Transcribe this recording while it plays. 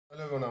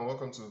everyone and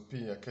welcome to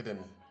P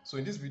Academy. So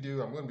in this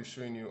video I'm going to be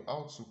showing you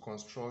how to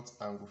construct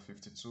angle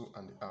 52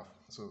 and a half.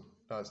 So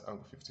that's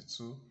angle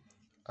 52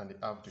 and a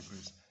half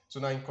degrees. So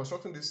now in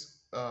constructing this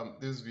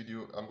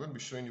video I'm going to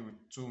be showing you with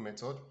two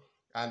methods,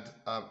 and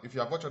if you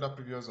have watched other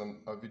previous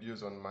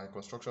videos on my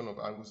construction of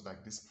angles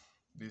like this,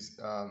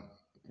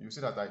 you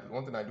see that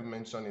one thing I do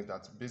mention is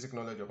that basic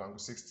knowledge of angle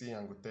 60,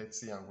 angle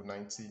 30, angle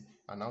 90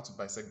 and how to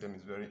bisect them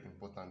is very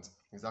important.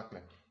 Exactly.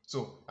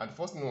 So, and the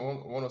first thing I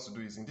want us to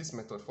do is in this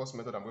method, first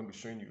method I'm going to be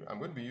showing you, I'm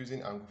going to be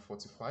using angle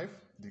 45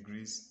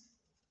 degrees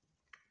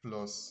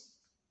plus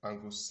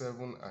angle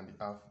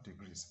 7.5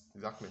 degrees.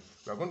 Exactly.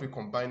 We are going to be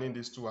combining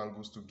these two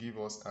angles to give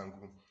us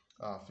angle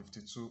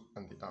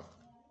 52.5.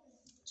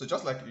 So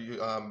just like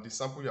the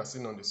sample you are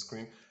seeing on the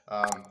screen,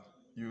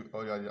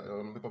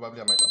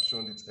 probably I might have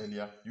shown it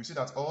earlier. You see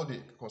that all the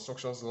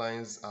constructions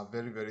lines are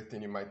very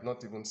thin. You might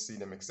not even see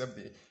them except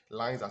the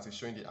lines that is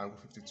showing the angle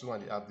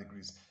 52.5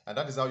 degrees, and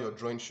that is how your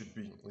drawing should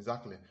be.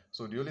 Exactly.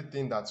 So the only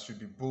thing that should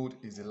be bold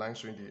is the line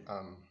showing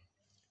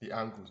the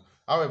angles.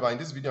 However, in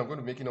this video I'm going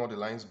to be making all the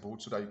lines bold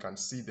so that you can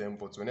see them,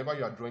 but whenever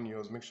you are drawing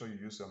yours, make sure you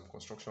use some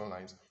construction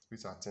lines,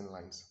 which are thin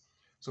lines.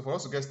 So for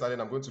us to get started,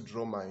 I'm going to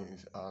draw my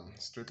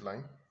straight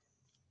line.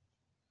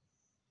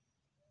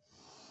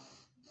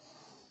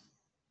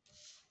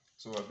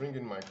 So I bring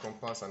in my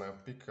compass and I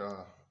pick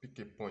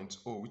a point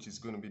O, which is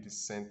going to be the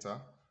center,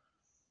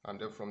 and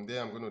then from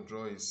there I'm going to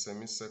draw a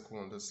semicircle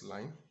on this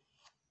line.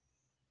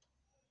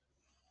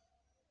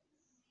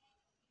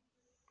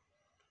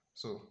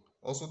 So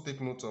also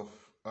take note of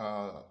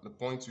the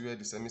point where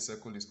the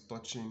semicircle is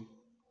touching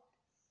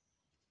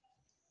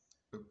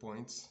the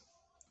point.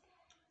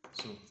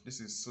 So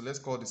let's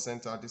call the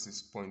center, this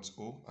is point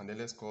O, and then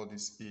let's call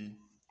this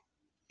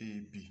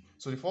AB.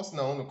 So the first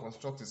thing I want to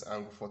construct is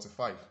angle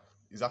 45.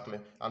 Exactly.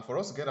 And for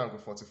us to get angle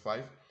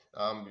 45,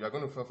 we are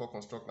going to first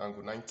construct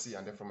angle 90,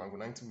 and then from angle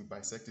 90 we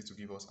bisect it to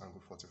give us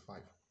angle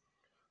 45.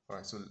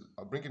 Alright, so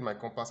I'll bring in my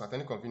compass at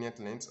any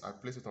convenient length. I'll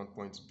place it on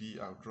point B,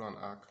 I'll draw an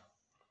arc,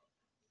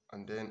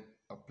 and then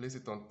I'll place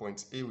it on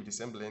point A with the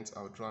same length,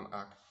 I'll draw an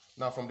arc.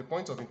 Now from the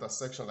point of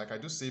intersection, like I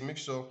do say, make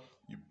sure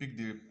you pick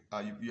the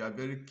you are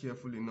very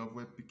careful enough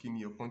when picking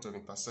your point of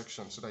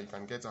intersection so that you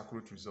can get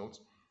accurate results.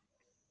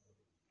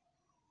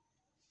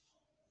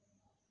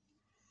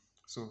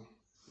 So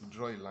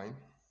draw a line.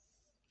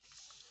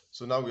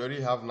 So now we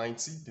already have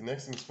 90. The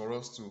next thing is for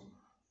us to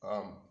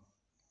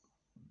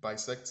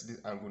bisect the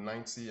angle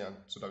 90 and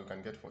so that we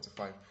can get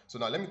 45. So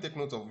now let me take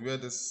note of where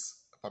this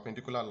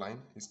perpendicular line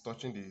is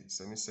touching the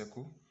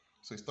semicircle.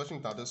 So it's touching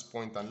it at this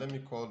point, and let me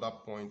call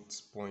that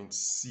point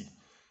C.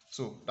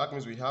 So that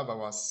means we have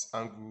our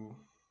angle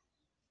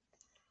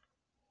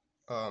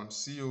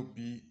COB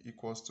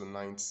equals to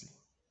 90.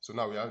 So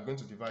now we are going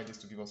to divide this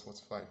to give us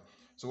 45.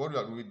 So what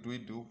do we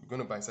do? We're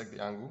going to bisect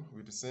the angle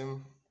with the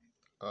same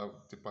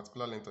the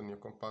particular length on your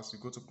compass. You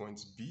go to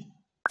point B,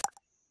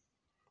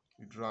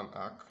 you draw an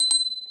arc.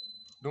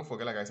 Don't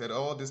forget, like I said,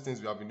 all these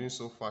things we have been doing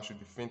so far should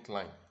be faint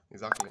line.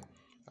 Exactly.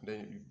 And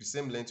then the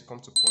same length, you come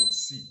to point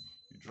C,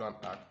 you draw an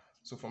arc.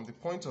 So from the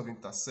point of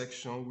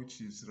intersection,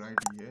 which is right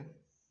here,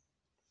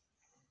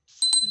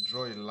 you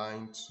draw a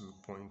line to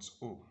point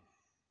O.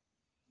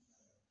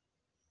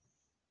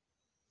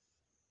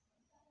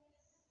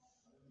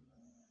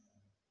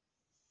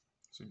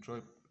 So you draw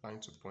a line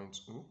to point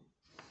O.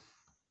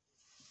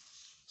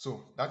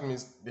 So that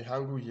means the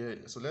angle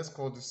here, so let's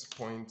call this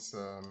point,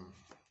 so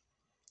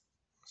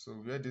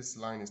where this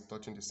line is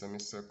touching the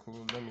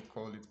semicircle, let me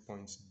call it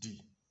point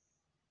D.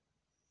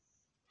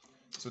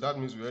 So that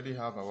means we already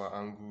have our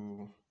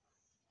angle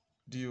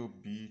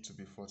DOB to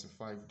be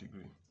 45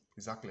 degrees.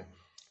 Exactly.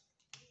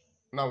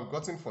 Now we've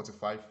gotten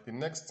 45. The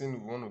next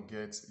thing we want to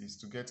get is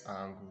to get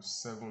our angle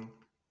 7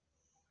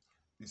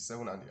 is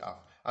 7.5.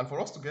 And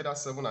for us to get that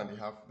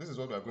 7.5, this is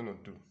what we are going to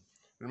do.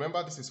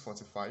 Remember, this is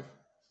 45,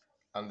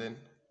 and then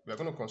we are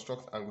going to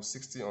construct angle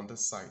 60 on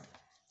this side.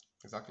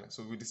 Exactly.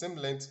 So with the same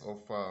length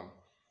of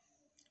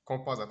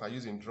compass that I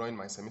used in drawing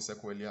my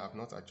semicircle earlier, I have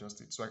not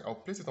adjusted. So I'll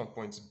place it on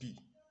point B.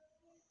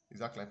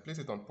 Exactly. I place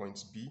it on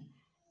point B,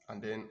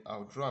 and then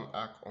I'll draw an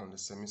arc on the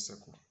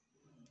semicircle.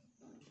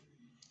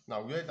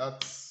 Now where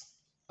that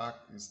arc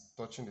is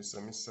touching the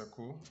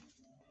semicircle,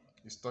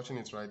 is touching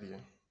it right here.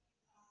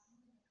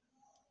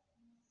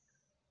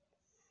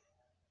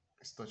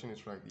 It's touching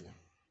it right here.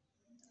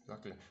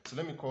 Exactly. So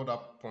let me call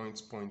that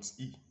point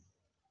E.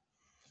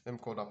 Let me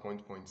call that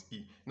point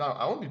E. Now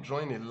I won't be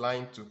drawing a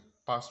line to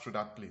pass through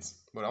that place,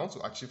 but I want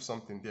to achieve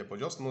something there. But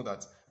just know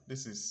that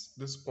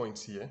this point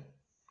here,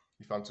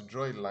 if I'm to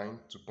draw a line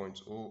to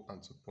point O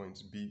and to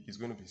point B, is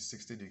going to be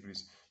 60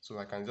 degrees. So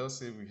I can just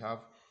say we have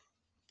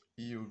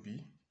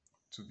EOB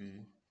to be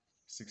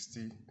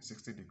 60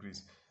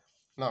 degrees.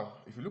 Now,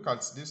 if you look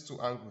at these two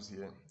angles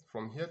here,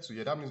 from here to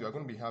here, that means we are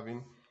going to be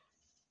having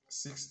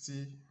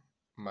 60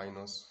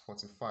 minus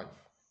 45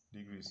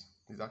 degrees.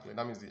 Exactly.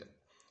 That means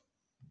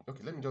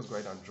okay, let me just go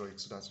ahead and draw it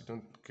so that you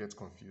don't get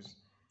confused.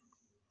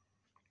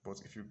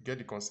 But if you get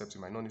the concept,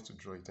 you might not need to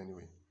draw it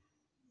anyway.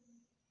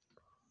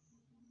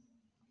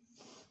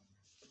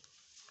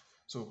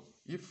 So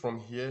if from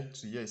here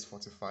to here is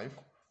 45,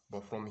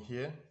 but from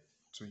here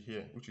to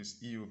here, which is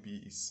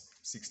EOB, is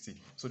 60.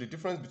 So the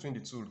difference between the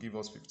two will give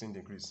us 15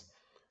 degrees.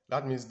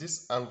 That means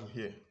this angle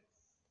here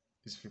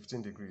is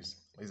 15 degrees,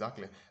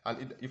 exactly.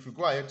 And if we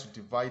go ahead to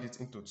divide it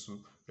into 2,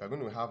 we are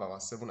going to have our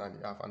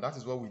 7.5, and that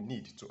is what we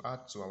need to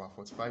add to our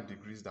 45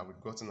 degrees that we've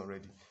gotten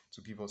already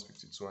to give us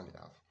 52.5,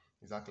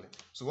 exactly.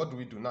 So what do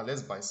we do now?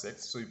 Let's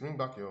bisect. So you bring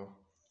back your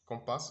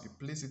compass, you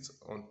place it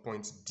on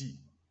point D.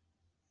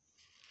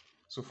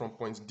 So from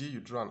point D,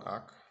 you draw an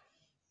arc.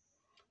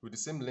 With the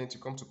same length,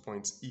 you come to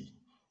point E,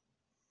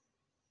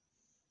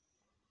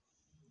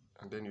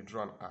 and then you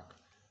draw an arc.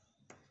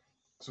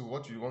 So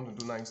what you want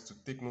to do now is to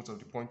take note of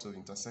the point of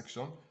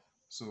intersection,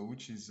 so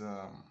which is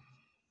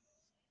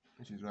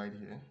right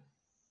here.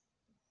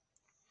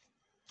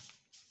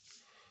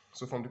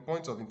 So from the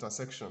point of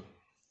intersection,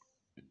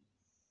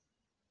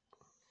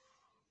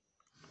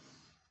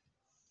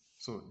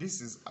 so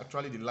this is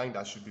actually the line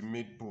that should be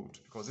made bold,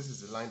 because this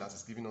is the line that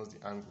is giving us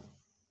the angle.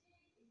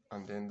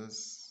 And then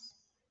this.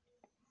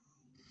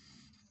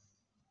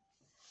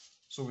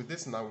 So with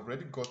this now, we've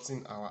already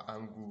gotten our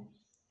angle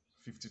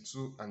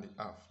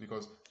 52.5,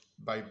 because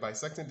by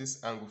bisecting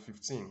this angle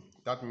 15,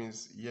 that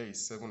means here is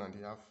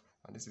 7.5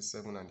 and this is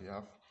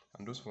 7.5,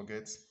 and don't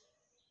forget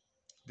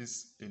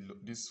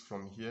this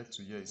from here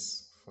to here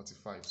is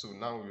 45. So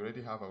now we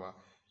already have our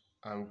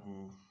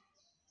angle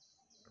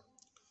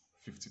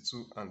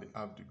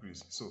 52.5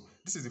 degrees. So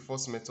this is the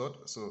first method.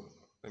 So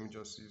let me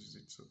just use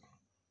it.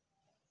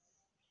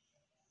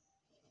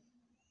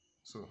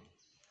 So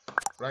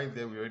right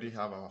there we already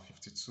have our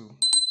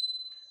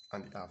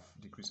 52.5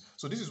 degrees.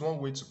 So this is one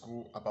way to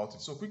go about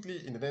it. So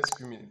quickly, in the next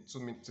few minutes,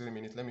 3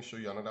 minutes, let me show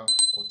you another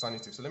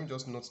alternative. So let me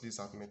just note this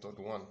as method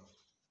 1.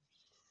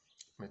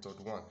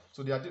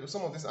 So there are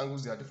some of these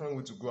angles, there are different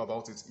ways to go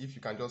about it. If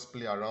you can just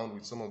play around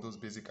with some of those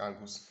basic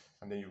angles,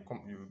 and then you'll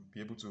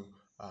be able to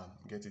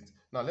get it.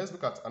 Now let's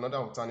look at another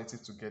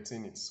alternative to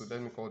getting it. So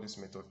let me call this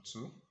method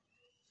 2.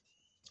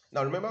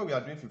 Now remember, we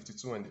are doing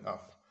 52.5.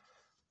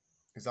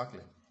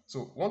 Exactly.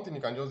 So one thing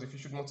you can just, if you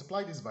should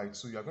multiply this by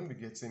 2, you are going to be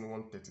getting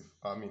 130.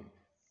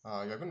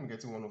 You are going to be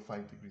getting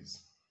 105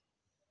 degrees.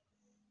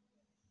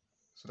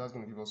 So that's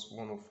going to give us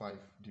 105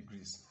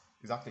 degrees.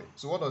 Exactly.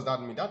 So what does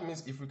that mean? That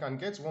means if we can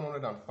get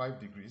 105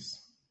 degrees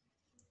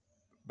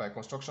by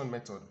construction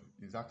method,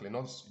 exactly,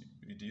 not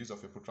with the use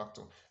of a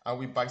protractor, and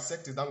we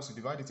bisect it down, so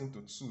divide it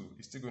into 2,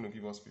 it's still going to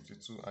give us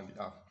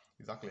 52.5.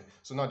 Exactly.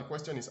 So now the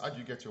question is, how do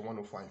you get your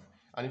 105?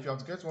 And if you have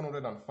to get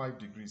 105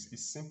 degrees,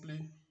 it's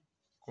simply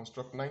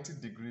construct 90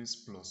 degrees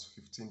plus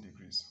 15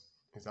 degrees.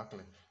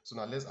 Exactly. So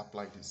now let's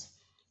apply this.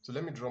 So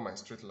let me draw my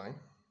straight line.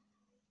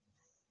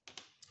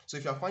 So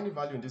if you are finding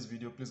value in this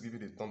video, please give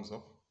it a thumbs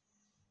up.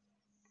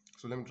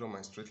 So let me draw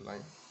my straight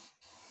line.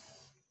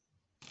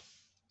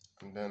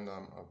 And then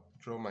I'll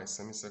draw my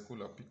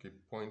semicircle. I'll pick a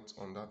point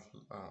on that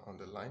on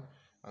the line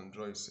and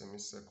draw a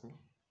semicircle.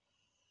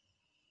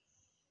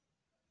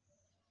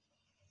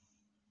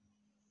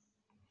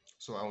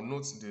 So I'll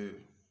note the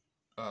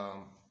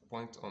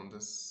point on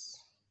this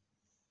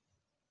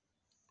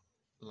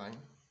line.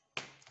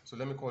 So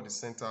let me call the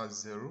center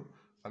 0,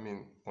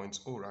 point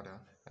O rather,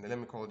 and then let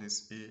me call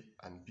this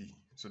A and B.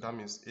 So that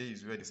means A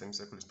is where the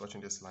semicircle is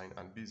touching this line,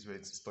 and B is where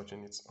it's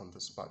touching it on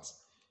this part.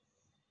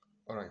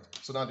 Alright,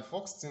 so now the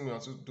first thing we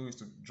want to do is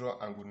to draw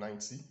angle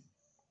 90.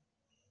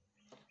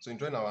 So in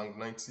drawing our angle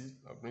 90,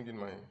 I'll bring in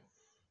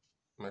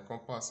my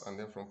compass, and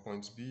then from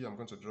point B, I'm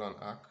going to draw an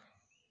arc.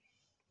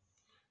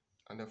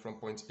 And then from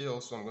point A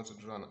also, I'm going to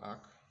draw an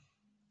arc.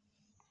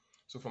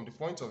 So from the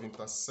point of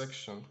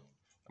intersection,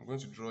 I'm going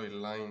to draw a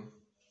line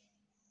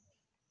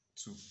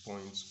to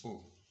point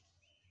O.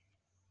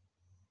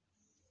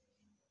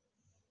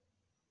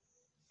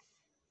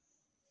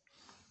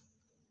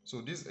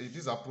 So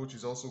this approach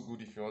is also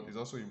good if you want. It's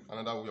also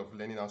another way of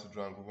learning how to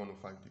draw angle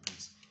 105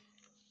 degrees.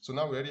 So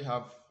now we already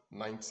have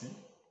 90.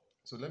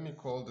 So let me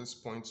call this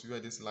point where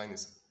this line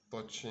is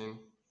touching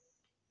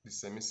the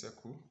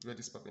semicircle, where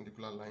this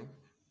perpendicular line.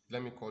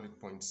 Let me call it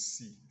point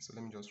C. So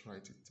let me just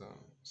write it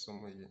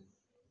somewhere here.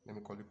 Let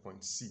me call it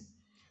point C.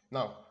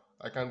 Now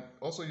I can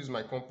also use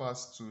my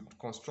compass to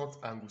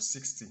construct angle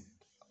 60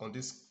 on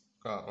this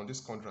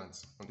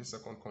quadrant, on this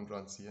second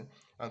quadrant here.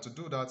 And to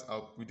do that,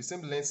 with the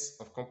same length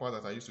of compass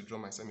that I used to draw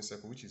my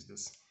semicircle, which is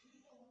this,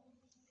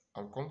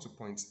 I'll come to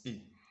point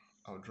A.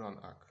 I'll draw an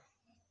arc.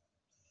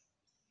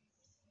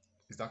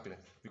 Exactly,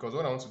 because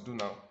what I want to do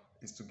now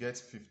is to get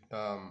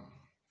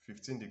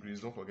 15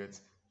 degrees. Don't forget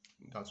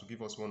that will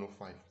give us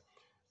 105.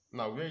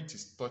 Now where it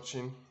is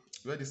touching,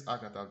 where this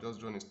arc that I've just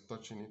drawn is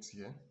touching it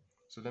here,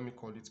 so let me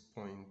call it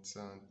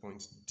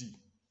point D.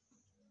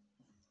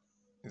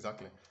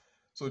 Exactly.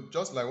 So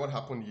just like what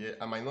happened here,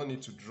 I might not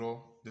need to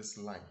draw this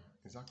line.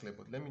 Exactly,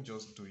 but let me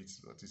just do it.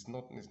 But it's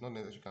not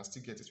necessary. You can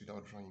still get it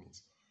without drawing it,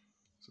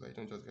 so that you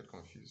don't just get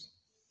confused.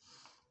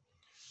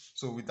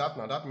 So with that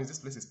now, that means this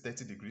place is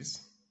 30 degrees.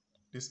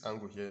 This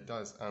angle here,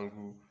 that is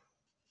angle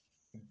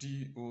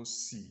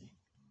DOC,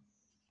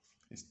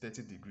 is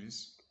 30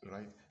 degrees,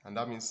 right? And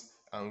that means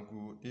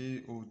angle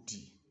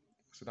AOD.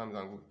 So that means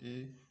angle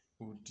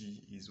OD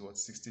is what,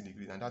 60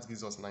 degrees, and that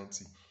gives us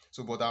 90.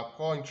 So but our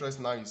core interest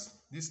now is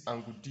this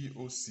angle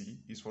DOC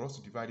is for us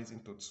to divide it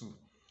into 2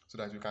 so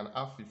that we can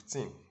have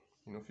 15.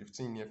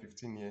 15 here,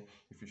 15 here.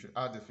 If you should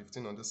add the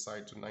 15 on this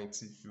side to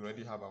 90, you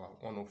already have our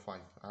 105.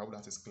 I hope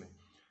that is clear.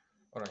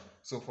 All right,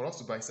 so for us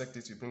to bisect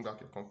it, you bring back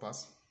your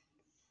compass.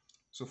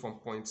 So from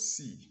point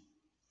C,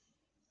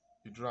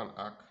 you draw an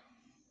arc.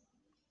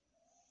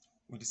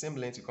 With the same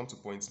length, you come to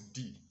point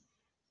D,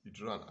 you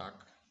draw an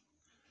arc.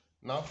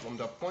 Now from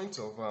the point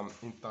of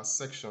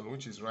intersection,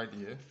 which is right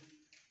here,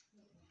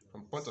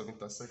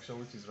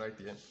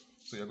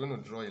 so you're going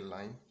to draw a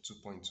line to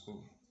point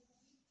O.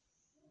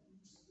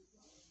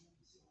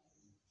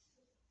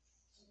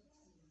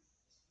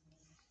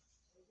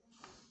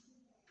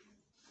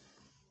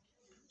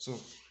 So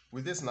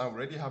with this now, we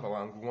already have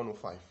our angle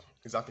 105.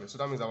 Exactly. So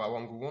that means our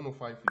angle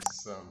 105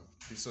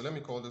 is so let me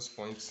call this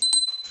point,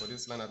 for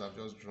this line that I've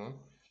just drawn,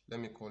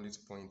 let me call it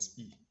point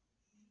E.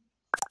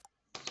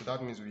 So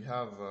that means we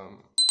have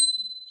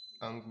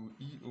angle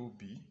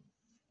EOB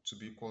to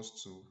be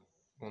equals to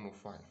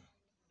 105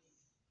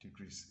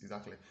 degrees.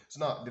 Exactly. So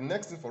now the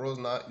next thing for us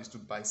now is to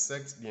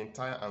bisect the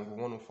entire angle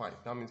 105.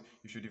 That means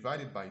if you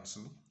divide it by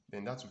 2,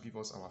 then that will give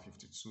us our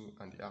 52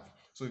 and a half.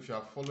 So if you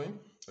are following,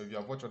 or if you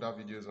have watched other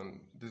videos on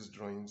these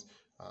drawings,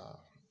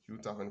 you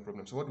won't have any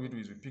problem. So what we do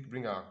is we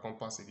bring our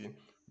compass again,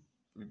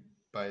 we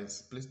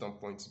place it on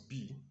point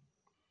B,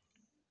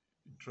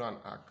 draw an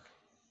arc.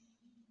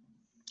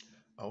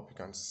 I hope you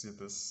can see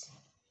this.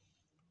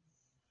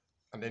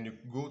 And then you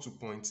go to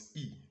point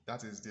E,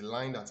 that is the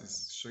line that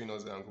is showing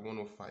us the angle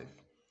 105.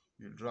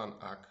 You draw an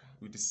arc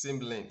with the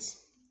same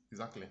length.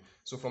 Exactly.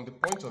 So from the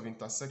point of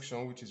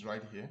intersection, which is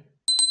right here,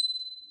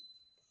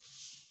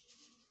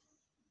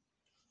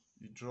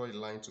 you draw a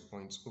line to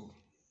point O.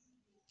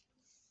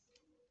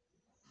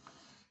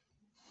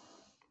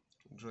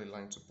 Draw a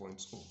line to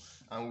point O.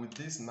 And with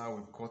this now,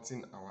 we've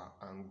gotten our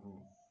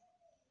angle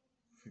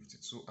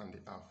 52 and a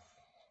half.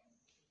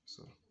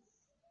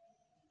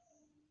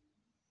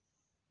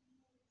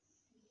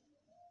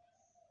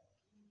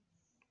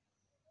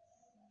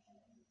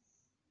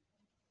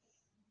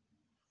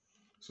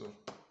 So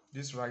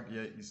this right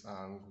here is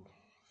angle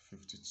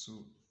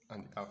 52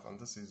 and a half, and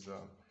this is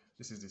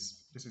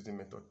the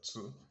method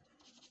 2.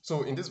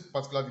 So in this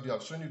particular video,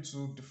 I've shown you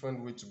 2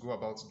 different ways to go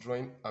about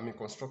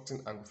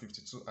constructing angle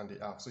 52 and a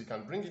half. So you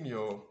can bring in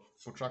your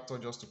protractor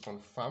just to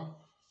confirm.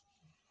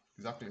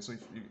 Exactly. So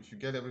if you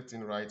get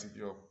everything right, if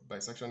your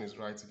bisection is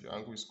right, if your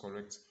angle is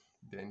correct,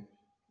 then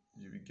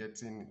you'll be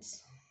getting it.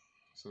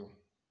 So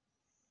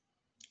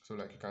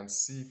like you can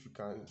see, if you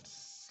can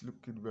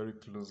look it very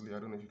closely, I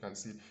don't know if you can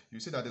see, you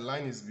see that the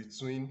line is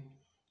between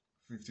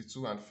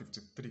 52 and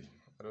 53.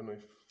 I don't know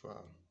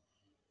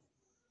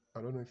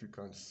if you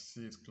can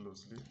see it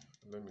closely.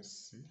 Let me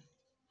see.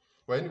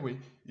 But anyway,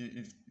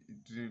 it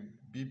will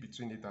be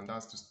between it, and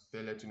that's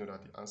to let you know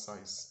that the answer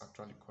is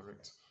actually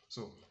correct.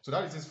 So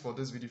that is it for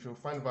this video. If you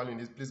find value in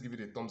this, please give it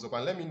a thumbs up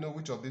and let me know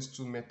which of these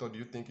 2 methods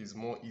you think is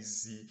more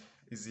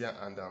easier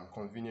and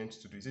convenient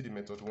to do. Is it the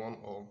method 1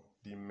 or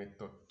the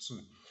method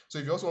 2? So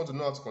if you also want to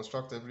know how to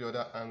construct every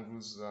other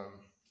angles,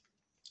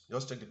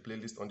 just check the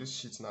playlist. On this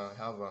sheet now, I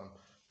have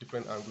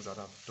different angles that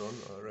I've done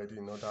already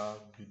in other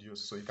videos.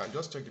 So you can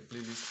just check the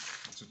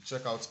playlist to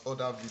check out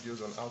other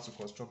videos on how to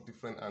construct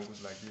different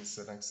angles like this,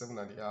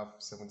 97.5,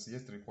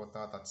 78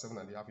 3/4,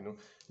 37.5.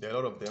 There are a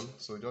lot of them.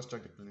 So just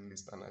check the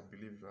playlist, and I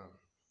believe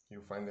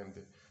you'll find them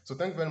there. So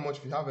thank you very much.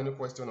 If you have any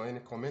question or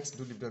any comments,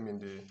 do leave them in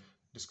the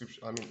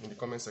description, in the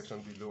comment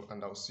section below,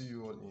 and I'll see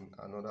you all in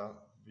another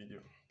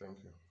video.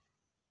 Thank you.